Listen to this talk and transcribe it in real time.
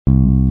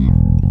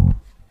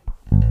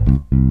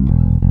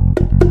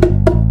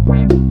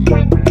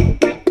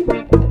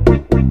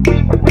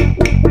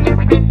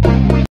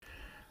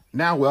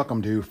Now,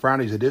 welcome to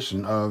Friday's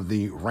edition of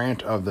the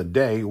Rant of the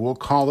Day. We'll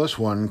call this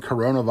one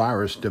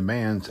Coronavirus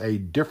Demands a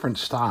Different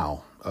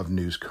Style of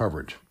News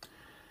Coverage.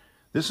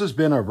 This has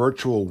been a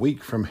virtual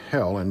week from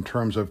hell in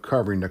terms of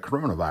covering the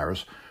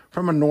coronavirus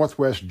from a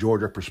Northwest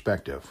Georgia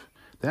perspective.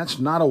 That's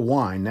not a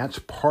whine. That's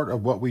part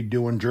of what we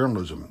do in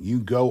journalism. You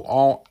go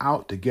all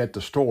out to get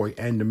the story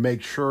and to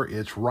make sure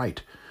it's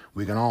right.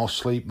 We can all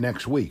sleep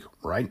next week,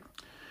 right?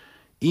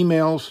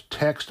 Emails,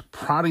 text,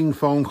 prodding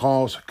phone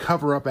calls,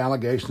 cover-up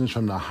allegations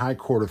from the High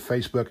Court of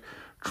Facebook,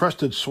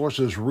 trusted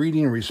sources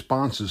reading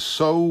responses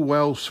so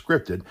well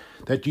scripted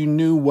that you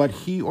knew what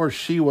he or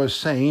she was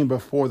saying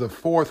before the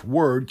fourth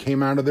word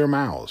came out of their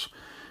mouths.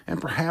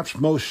 And perhaps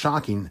most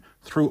shocking,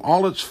 through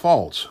all its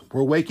faults,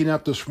 we're waking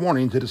up this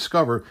morning to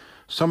discover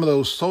some of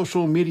those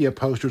social media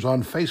posters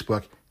on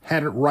Facebook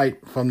had it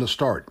right from the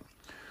start.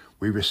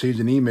 We received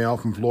an email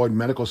from Floyd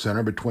Medical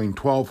Center between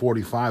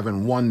 12:45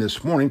 and 1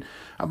 this morning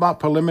about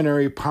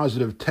preliminary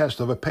positive test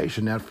of a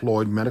patient at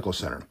Floyd Medical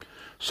Center.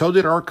 So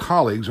did our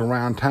colleagues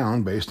around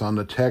town based on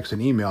the texts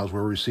and emails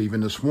we're receiving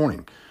this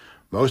morning.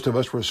 Most of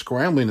us were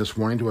scrambling this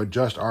morning to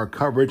adjust our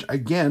coverage.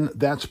 Again,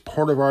 that's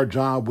part of our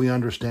job. We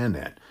understand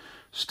that.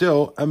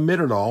 Still, amid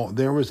it all,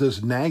 there was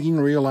this nagging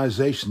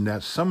realization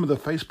that some of the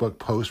Facebook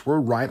posts were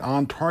right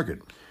on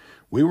target.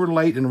 We were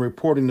late in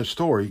reporting the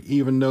story,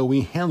 even though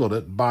we handled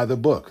it by the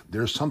book.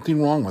 There's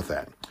something wrong with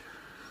that.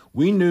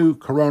 We knew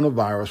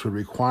coronavirus would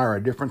require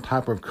a different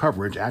type of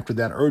coverage after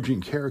that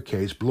urgent care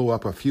case blew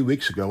up a few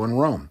weeks ago in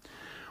Rome.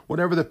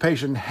 Whatever the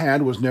patient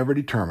had was never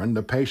determined.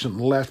 The patient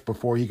left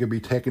before he could be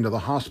taken to the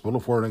hospital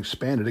for an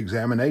expanded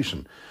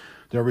examination.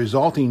 The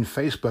resulting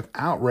Facebook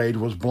outrage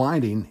was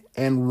blinding,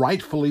 and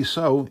rightfully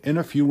so in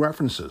a few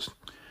references.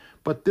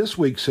 But this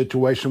week's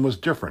situation was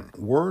different.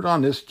 Word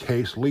on this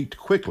case leaked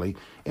quickly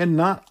and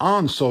not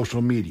on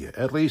social media,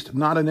 at least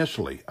not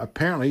initially.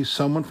 Apparently,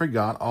 someone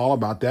forgot all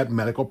about that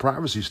medical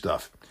privacy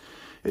stuff.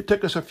 It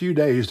took us a few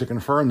days to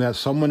confirm that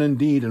someone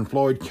indeed in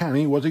Floyd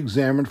County was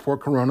examined for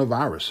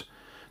coronavirus.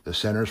 The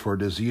Centers for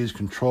Disease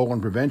Control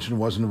and Prevention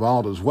was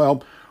involved as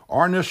well.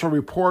 Our initial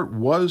report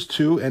was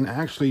to, and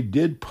actually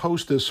did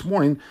post this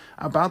morning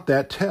about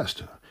that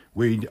test.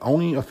 The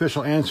only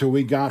official answer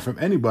we got from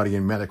anybody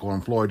in medical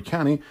in Floyd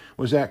County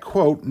was that,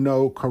 quote,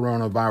 no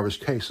coronavirus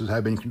cases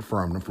have been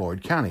confirmed in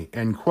Floyd County,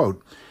 end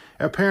quote.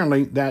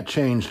 Apparently, that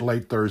changed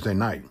late Thursday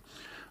night.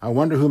 I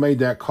wonder who made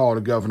that call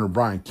to Governor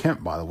Brian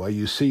Kemp, by the way.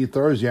 You see,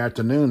 Thursday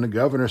afternoon, the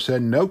governor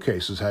said no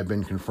cases had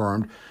been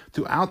confirmed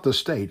throughout the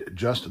state,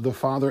 just the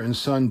father and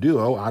son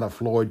duo out of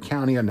Floyd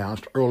County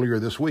announced earlier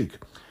this week.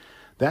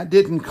 That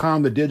didn't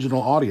calm the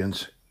digital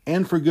audience,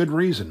 and for good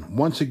reason.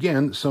 Once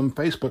again, some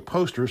Facebook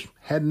posters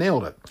had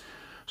nailed it.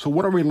 So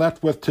what are we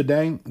left with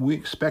today? We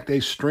expect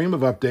a stream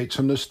of updates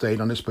from the state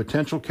on this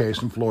potential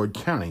case in Floyd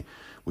County.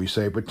 We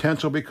say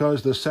potential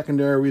because the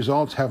secondary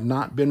results have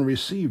not been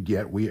received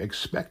yet. We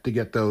expect to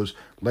get those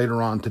later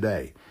on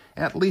today.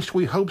 At least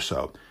we hope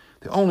so.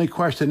 The only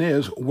question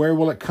is, where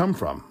will it come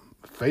from?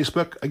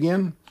 Facebook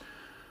again?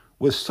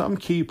 With some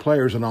key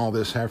players in all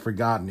this have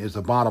forgotten is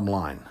the bottom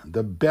line.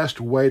 The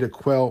best way to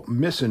quell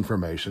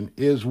misinformation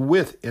is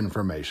with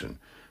information.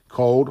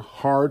 Cold,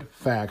 hard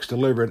facts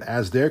delivered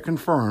as they're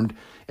confirmed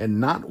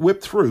and not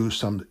whipped through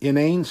some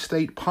inane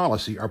state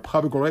policy or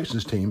public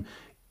relations team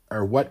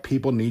are what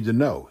people need to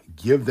know.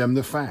 Give them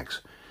the facts.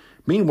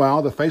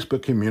 Meanwhile, the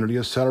Facebook community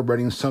is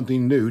celebrating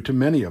something new to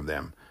many of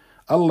them,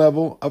 a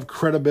level of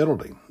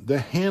credibility. The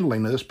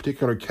handling of this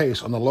particular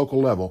case on the local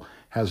level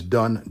has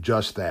done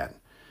just that.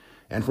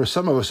 And for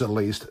some of us at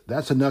least,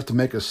 that's enough to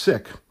make us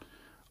sick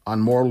on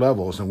more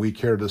levels than we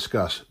care to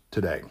discuss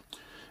today.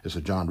 This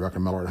is John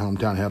Druckenmiller at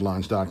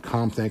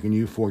HometownHeadlines.com, thanking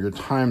you for your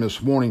time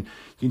this morning.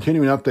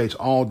 Continuing updates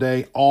all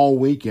day, all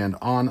weekend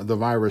on the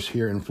virus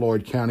here in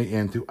Floyd County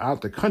and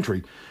throughout the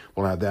country.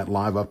 We'll have that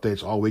live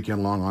updates all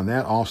weekend long on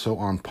that. Also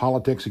on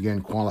politics,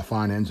 again,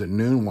 qualifying ends at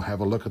noon. We'll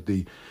have a look at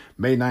the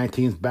May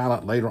 19th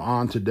ballot later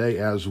on today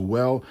as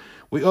well.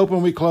 We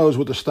open, we close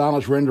with the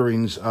stylish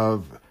renderings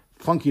of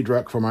Funky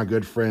Druck for my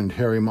good friend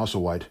Harry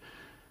Musselwhite.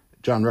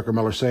 John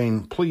Druckenmiller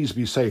saying, please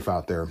be safe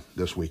out there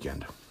this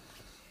weekend.